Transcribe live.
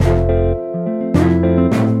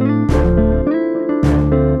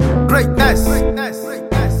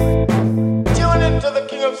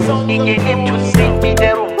DJ Neptune sing me the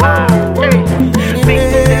rumba. Sing me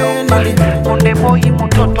the rumba. Konde boy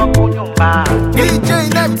mtoto kunyumba. DJ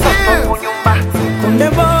Neptune Kunyumba. Konde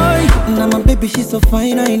boy, now my baby she's so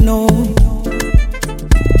fine I know.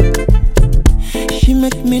 She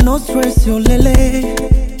make me no stress yo lele.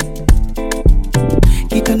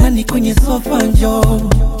 Kitandani kwenye sofa njoo.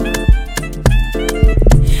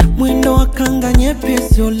 Mwendo wa kanga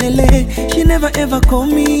nyepesi yo lele. She never ever call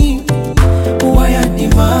me waya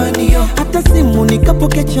dimani yo. Hata simu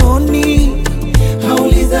nikapoke chooni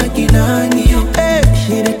hauliza kinani yo.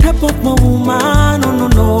 She the type of my woman, no no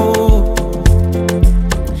no.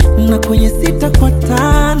 Na kwenye sita kwa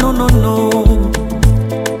tano, no no.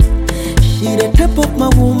 She the type of my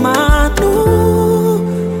woman, no.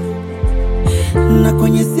 Na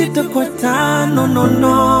kwenye sita kwa tano, no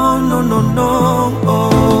no no no no.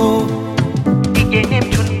 Oh. DJ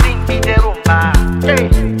Neptune sing me the rumba.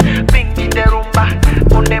 Sing me the rumba.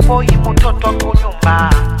 Konde boy mtoto kunyumba.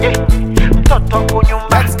 Mtoto kunyumba.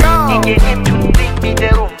 Let's go. DJ Neptune sing me the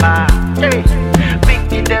rumba. Sing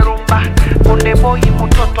me the rumba. Konde boy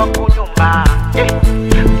mtoto kunyumba.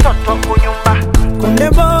 Mtoto kunyumba. Konde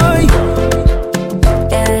boy,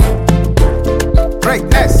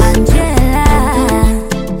 Greatness Anjella,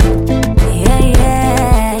 yeah,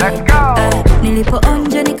 yeah. Let's go.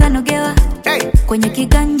 Nilipoonja nikanogewa, Hey kwenye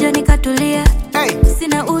kiganja nikatulia. Hey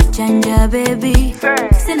Sina uchanja baby,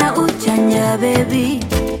 sina uchanja baby.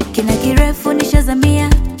 Kina kirefu nishazamia,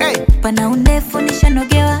 Hey pana undefu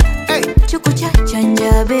nishanogewa. Hey Chuku cha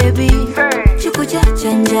chanja baby, chuku cha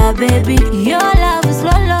chanja baby. Your love is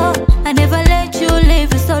lolo, I never let you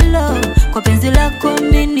live solo. Kwa penzi lako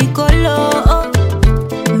mini kolo,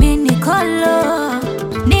 mini kolo.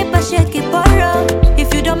 Nipa sheki poro,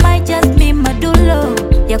 if you don't mind just be madulo.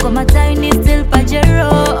 Yako mataini